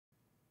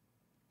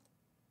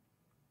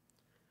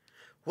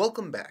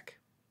Welcome back.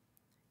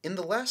 In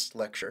the last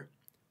lecture,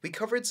 we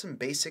covered some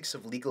basics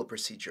of legal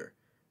procedure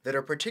that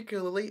are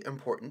particularly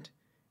important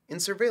in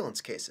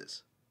surveillance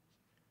cases.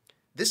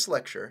 This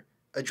lecture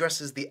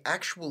addresses the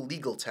actual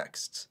legal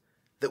texts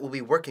that we'll be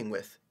working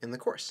with in the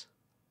course.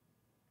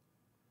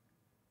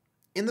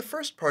 In the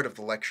first part of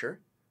the lecture,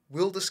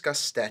 we'll discuss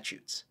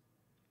statutes.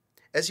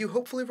 As you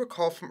hopefully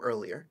recall from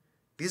earlier,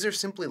 these are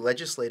simply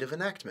legislative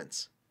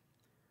enactments.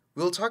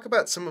 We will talk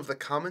about some of the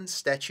common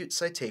statute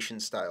citation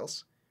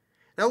styles,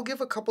 and I will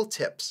give a couple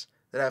tips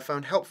that I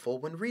found helpful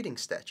when reading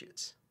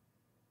statutes.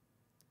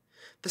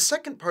 The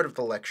second part of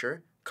the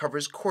lecture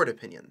covers court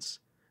opinions,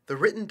 the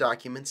written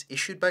documents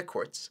issued by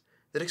courts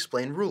that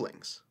explain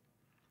rulings.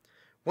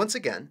 Once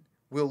again,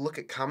 we'll look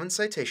at common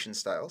citation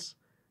styles,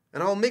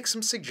 and I'll make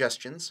some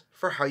suggestions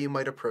for how you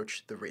might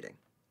approach the reading.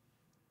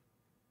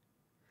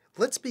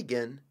 Let's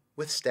begin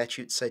with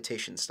statute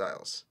citation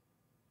styles.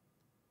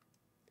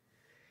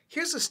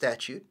 Here's a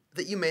statute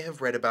that you may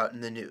have read about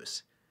in the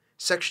news,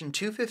 Section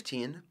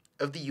 215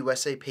 of the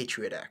USA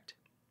Patriot Act.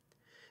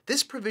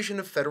 This provision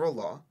of federal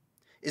law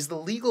is the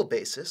legal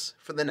basis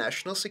for the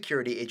National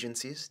Security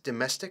Agency's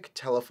Domestic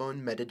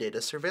Telephone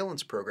Metadata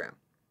Surveillance Program.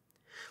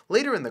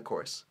 Later in the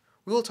course,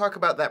 we will talk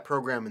about that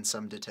program in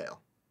some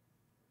detail.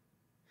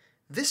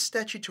 This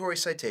statutory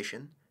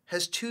citation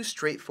has two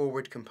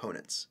straightforward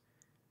components.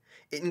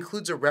 It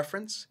includes a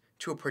reference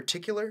to a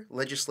particular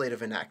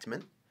legislative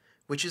enactment,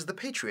 which is the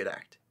Patriot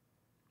Act.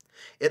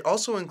 It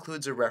also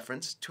includes a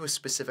reference to a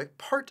specific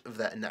part of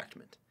that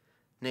enactment,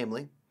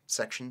 namely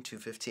Section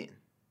 215.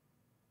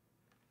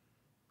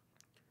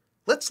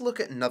 Let's look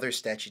at another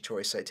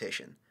statutory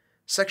citation,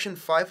 Section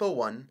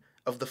 501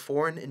 of the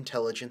Foreign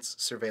Intelligence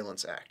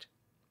Surveillance Act.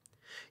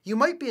 You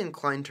might be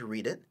inclined to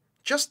read it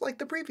just like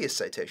the previous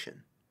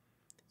citation.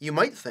 You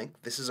might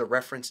think this is a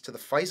reference to the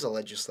FISA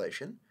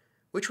legislation,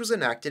 which was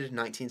enacted in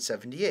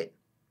 1978.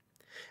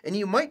 And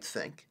you might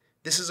think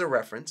this is a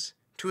reference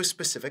to a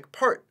specific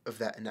part of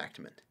that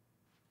enactment.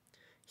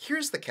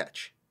 Here's the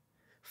catch.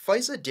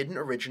 FISA didn't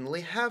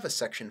originally have a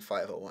Section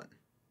 501.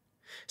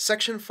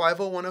 Section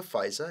 501 of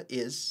FISA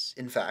is,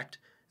 in fact,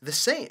 the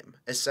same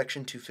as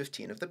Section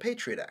 215 of the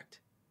Patriot Act.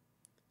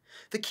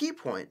 The key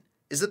point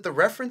is that the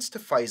reference to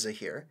FISA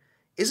here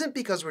isn't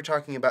because we're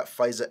talking about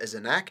FISA as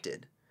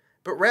enacted,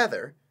 but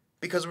rather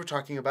because we're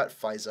talking about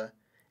FISA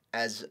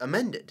as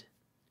amended.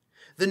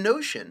 The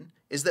notion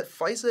is that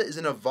FISA is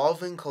an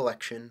evolving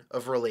collection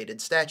of related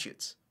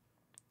statutes.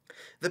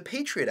 The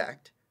Patriot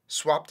Act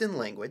swapped in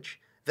language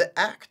that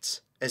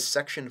acts as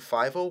Section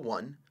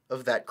 501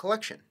 of that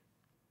collection.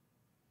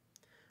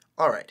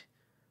 Alright,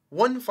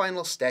 one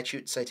final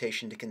statute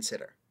citation to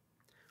consider.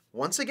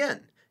 Once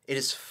again, it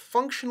is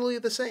functionally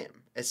the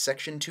same as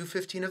Section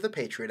 215 of the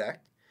Patriot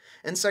Act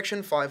and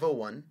Section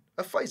 501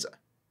 of FISA.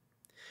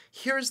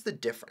 Here's the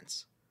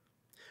difference.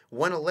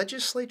 When a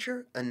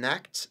legislature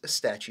enacts a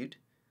statute,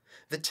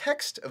 the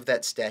text of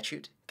that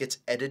statute gets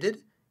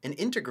edited and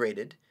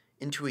integrated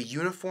into a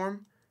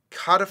uniform,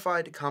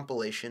 codified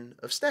compilation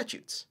of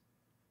statutes.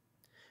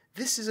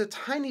 This is a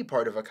tiny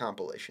part of a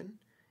compilation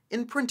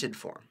in printed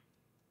form.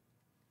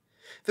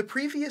 The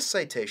previous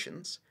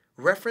citations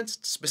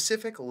referenced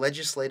specific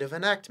legislative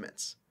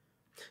enactments.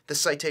 The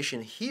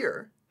citation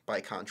here,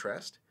 by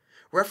contrast,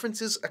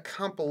 references a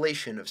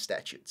compilation of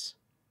statutes.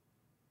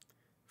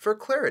 For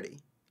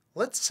clarity,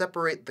 let's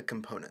separate the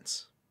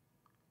components.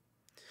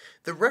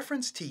 The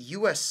reference to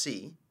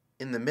USC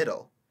in the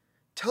middle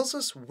tells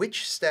us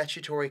which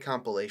statutory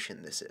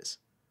compilation this is.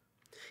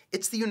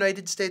 It's the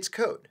United States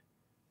Code,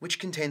 which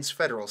contains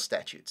federal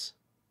statutes.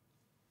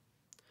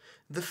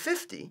 The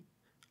 50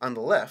 on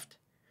the left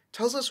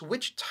tells us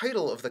which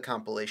title of the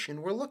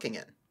compilation we're looking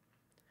in.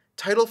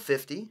 Title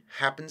 50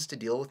 happens to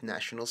deal with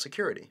national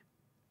security.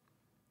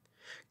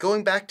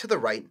 Going back to the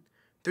right,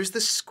 there's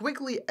this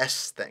squiggly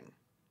S thing.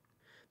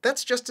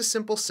 That's just a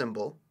simple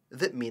symbol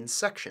that means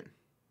section.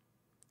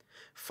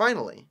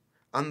 Finally,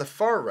 on the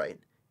far right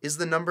is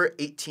the number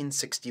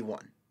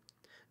 1861.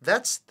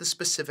 That's the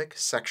specific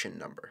section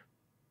number.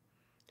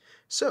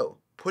 So,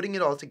 putting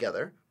it all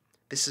together,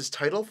 this is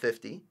Title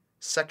 50,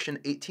 Section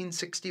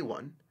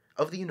 1861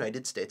 of the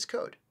United States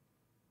Code.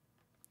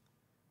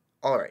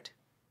 Alright,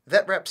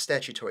 that wraps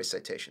statutory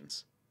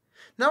citations.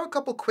 Now a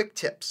couple quick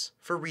tips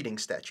for reading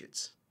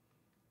statutes.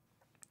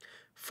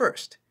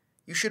 First,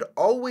 you should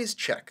always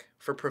check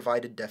for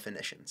provided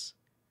definitions.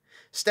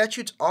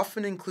 Statutes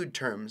often include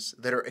terms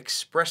that are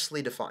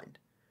expressly defined,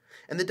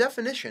 and the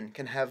definition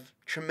can have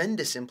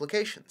tremendous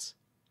implications.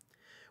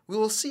 We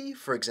will see,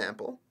 for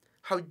example,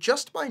 how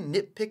just by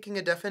nitpicking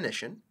a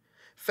definition,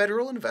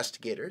 federal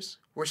investigators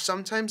were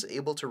sometimes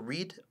able to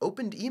read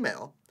opened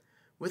email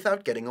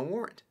without getting a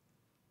warrant.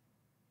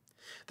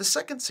 The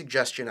second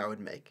suggestion I would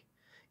make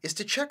is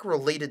to check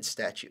related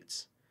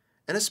statutes,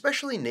 and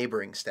especially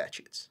neighboring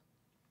statutes.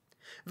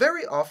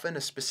 Very often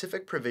a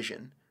specific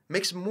provision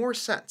makes more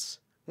sense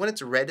when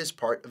it's read as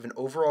part of an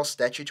overall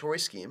statutory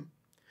scheme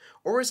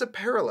or as a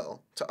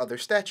parallel to other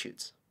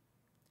statutes.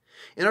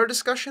 In our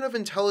discussion of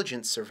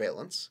intelligence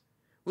surveillance,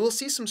 we will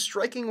see some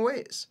striking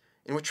ways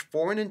in which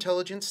foreign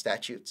intelligence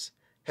statutes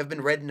have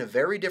been read in a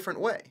very different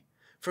way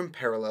from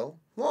parallel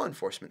law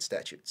enforcement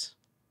statutes.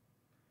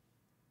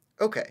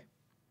 Okay,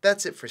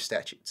 that's it for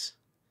statutes.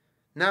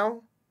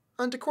 Now,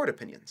 on to court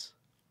opinions.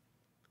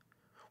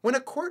 When a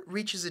court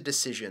reaches a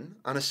decision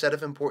on a set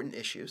of important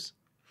issues,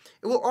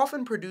 it will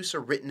often produce a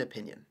written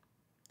opinion.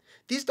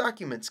 These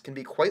documents can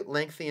be quite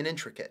lengthy and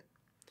intricate,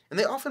 and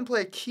they often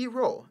play a key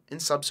role in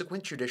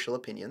subsequent judicial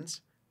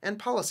opinions and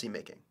policy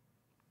making.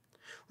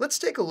 Let's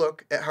take a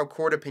look at how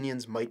court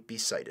opinions might be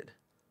cited.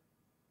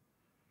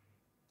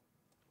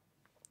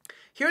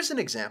 Here's an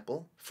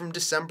example from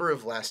December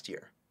of last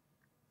year.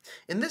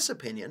 In this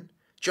opinion,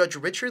 Judge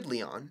Richard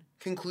Leon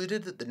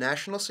concluded that the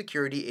National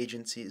Security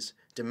Agency's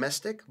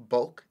domestic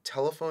bulk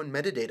telephone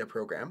metadata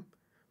program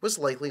was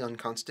likely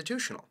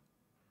unconstitutional.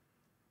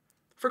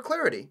 For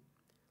clarity,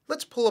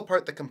 let's pull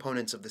apart the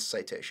components of this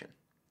citation.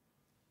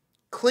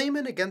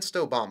 Klayman against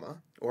Obama,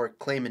 or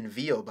Klayman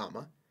v.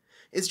 Obama,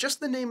 is just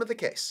the name of the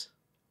case.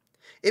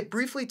 It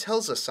briefly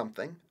tells us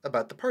something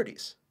about the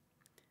parties.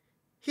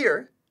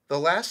 Here, the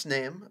last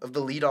name of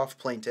the lead-off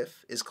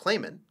plaintiff is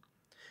Klayman,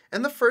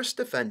 and the first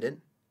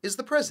defendant is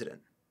the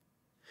president.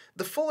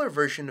 The fuller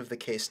version of the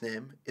case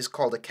name is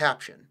called a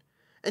caption,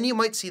 and you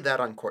might see that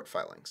on court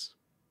filings.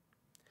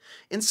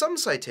 In some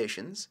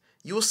citations,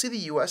 you will see the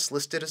U.S.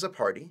 listed as a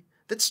party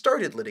that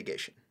started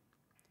litigation.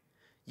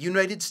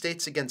 United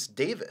States against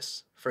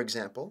Davis, for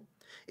example,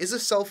 is a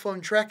cell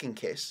phone tracking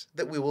case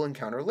that we will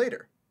encounter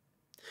later.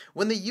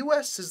 When the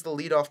U.S. is the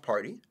lead-off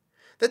party,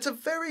 that's a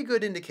very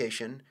good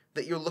indication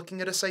that you're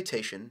looking at a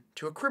citation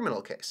to a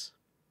criminal case.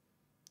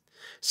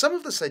 Some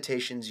of the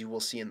citations you will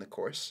see in the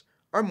course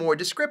are more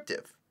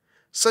descriptive,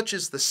 such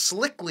as the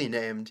slickly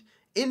named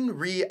In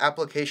Re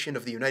Application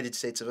of the United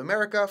States of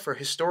America for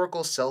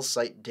Historical Cell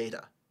Site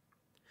Data.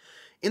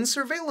 In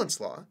surveillance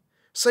law,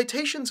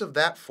 citations of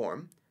that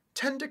form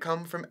tend to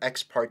come from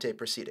ex parte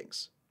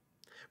proceedings.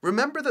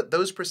 Remember that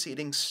those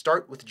proceedings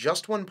start with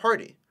just one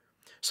party,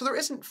 so there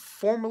isn't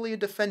formally a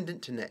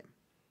defendant to name.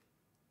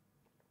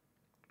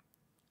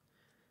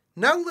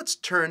 Now let's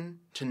turn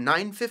to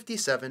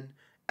 957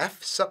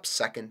 F sub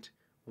 2nd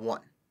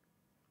 1.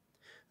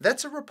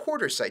 That's a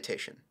reporter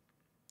citation.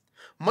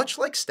 Much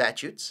like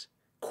statutes,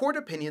 court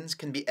opinions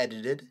can be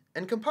edited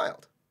and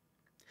compiled.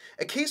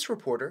 A case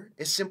reporter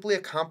is simply a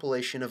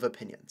compilation of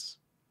opinions.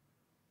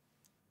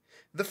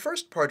 The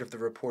first part of the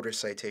reporter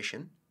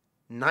citation,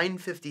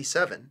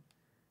 957,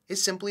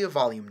 is simply a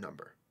volume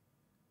number.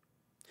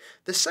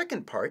 The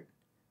second part,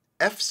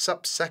 F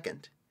sub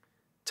 2nd,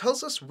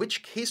 tells us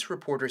which case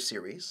reporter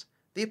series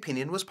the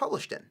opinion was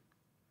published in.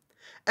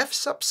 F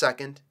sub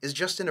 2nd is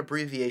just an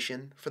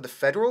abbreviation for the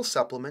Federal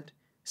Supplement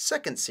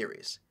 2nd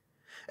Series,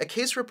 a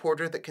case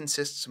reporter that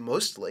consists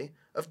mostly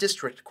of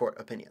district court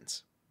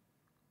opinions.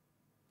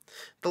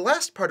 The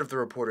last part of the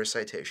reporter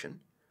citation,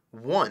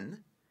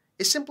 1,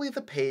 is simply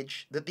the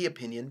page that the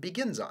opinion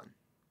begins on.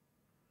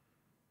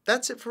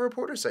 That's it for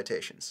reporter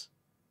citations.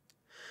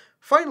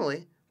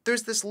 Finally,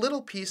 there's this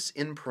little piece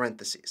in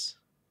parentheses.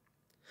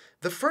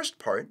 The first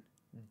part,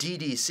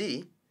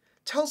 DDC,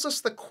 tells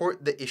us the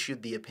court that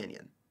issued the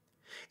opinion.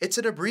 It's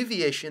an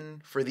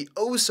abbreviation for the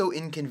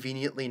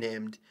oh-so-inconveniently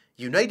named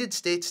United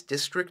States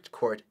District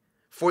Court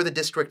for the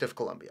District of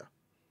Columbia.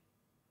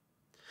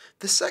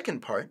 The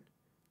second part,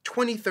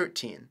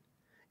 2013,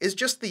 is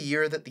just the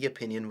year that the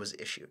opinion was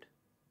issued.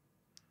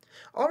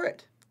 All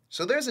right,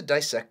 so there's a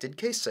dissected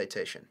case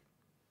citation.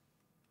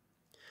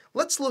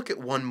 Let's look at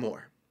one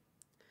more.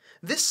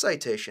 This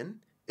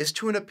citation is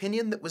to an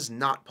opinion that was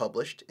not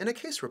published in a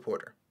case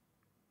reporter.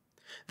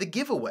 The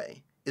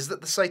giveaway is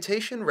that the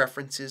citation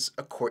references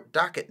a court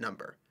docket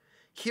number,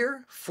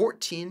 here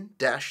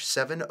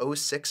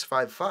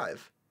 14-70655,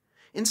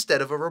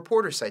 instead of a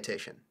reporter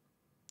citation.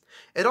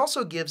 It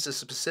also gives a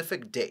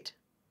specific date,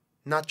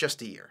 not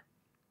just a year.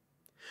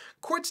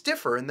 Courts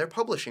differ in their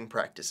publishing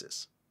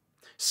practices.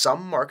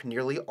 Some mark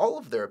nearly all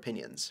of their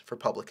opinions for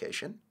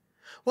publication,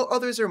 while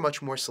others are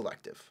much more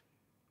selective.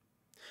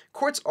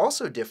 Courts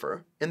also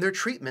differ in their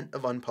treatment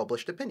of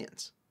unpublished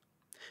opinions.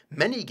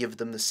 Many give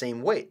them the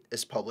same weight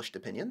as published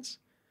opinions,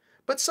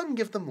 but some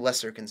give them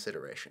lesser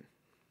consideration.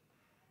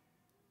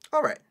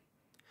 All right,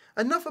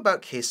 enough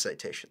about case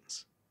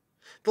citations.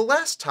 The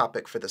last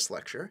topic for this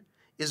lecture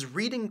is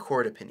reading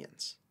court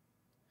opinions.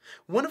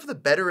 One of the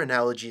better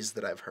analogies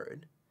that I've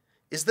heard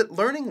is that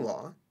learning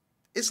law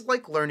is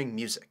like learning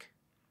music.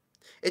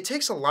 It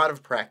takes a lot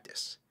of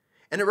practice,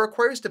 and it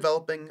requires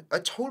developing a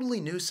totally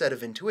new set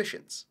of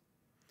intuitions.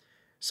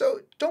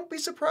 So don't be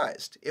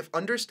surprised if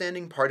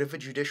understanding part of a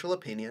judicial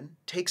opinion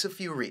takes a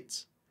few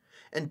reads,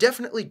 and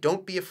definitely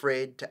don't be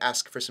afraid to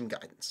ask for some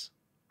guidance.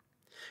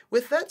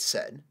 With that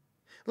said,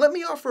 let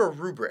me offer a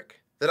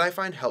rubric that I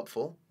find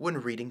helpful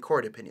when reading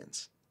court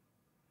opinions.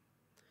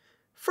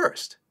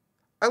 First,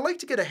 I like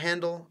to get a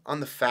handle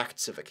on the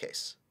facts of a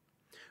case.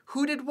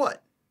 Who did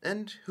what,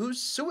 and who's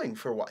suing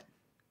for what?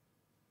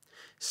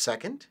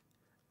 Second,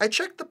 I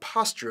check the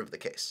posture of the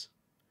case.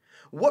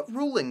 What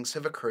rulings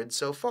have occurred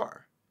so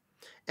far?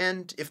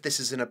 And if this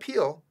is an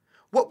appeal,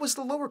 what was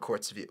the lower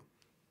court's view?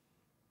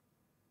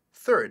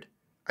 Third,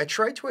 I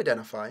try to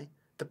identify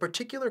the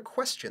particular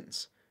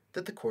questions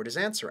that the court is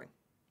answering.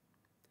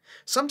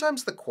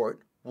 Sometimes the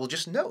court will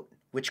just note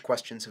which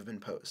questions have been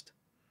posed.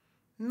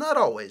 Not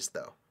always,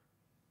 though.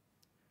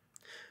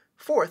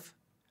 Fourth,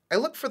 I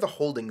look for the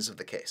holdings of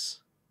the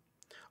case.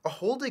 A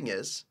holding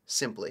is,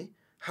 simply,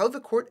 how the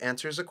court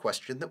answers a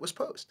question that was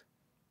posed.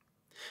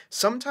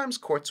 Sometimes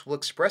courts will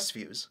express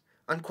views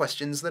on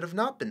questions that have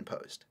not been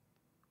posed.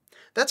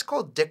 That's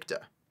called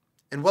dicta,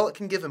 and while it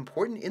can give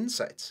important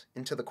insights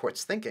into the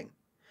court's thinking,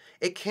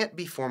 it can't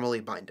be formally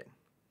binding.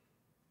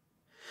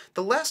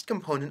 The last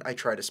component I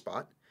try to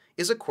spot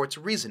is a court's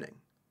reasoning,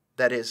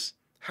 that is,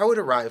 how it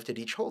arrived at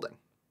each holding.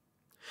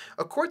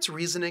 A court's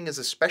reasoning is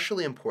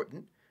especially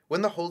important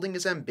when the holding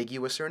is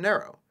ambiguous or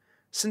narrow,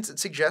 since it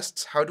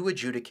suggests how to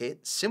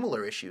adjudicate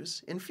similar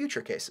issues in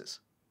future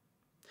cases.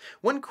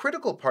 One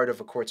critical part of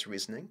a court's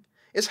reasoning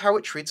is how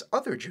it treats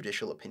other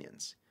judicial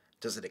opinions.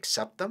 Does it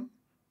accept them,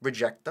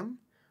 reject them,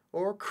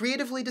 or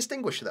creatively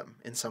distinguish them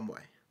in some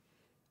way?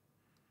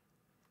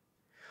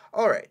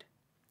 Alright,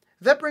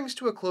 that brings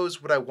to a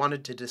close what I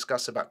wanted to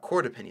discuss about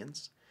court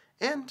opinions,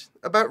 and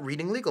about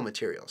reading legal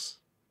materials.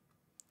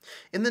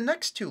 In the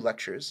next 2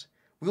 lectures,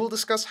 we will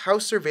discuss how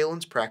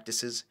surveillance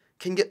practices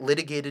can get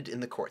litigated in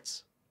the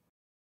courts.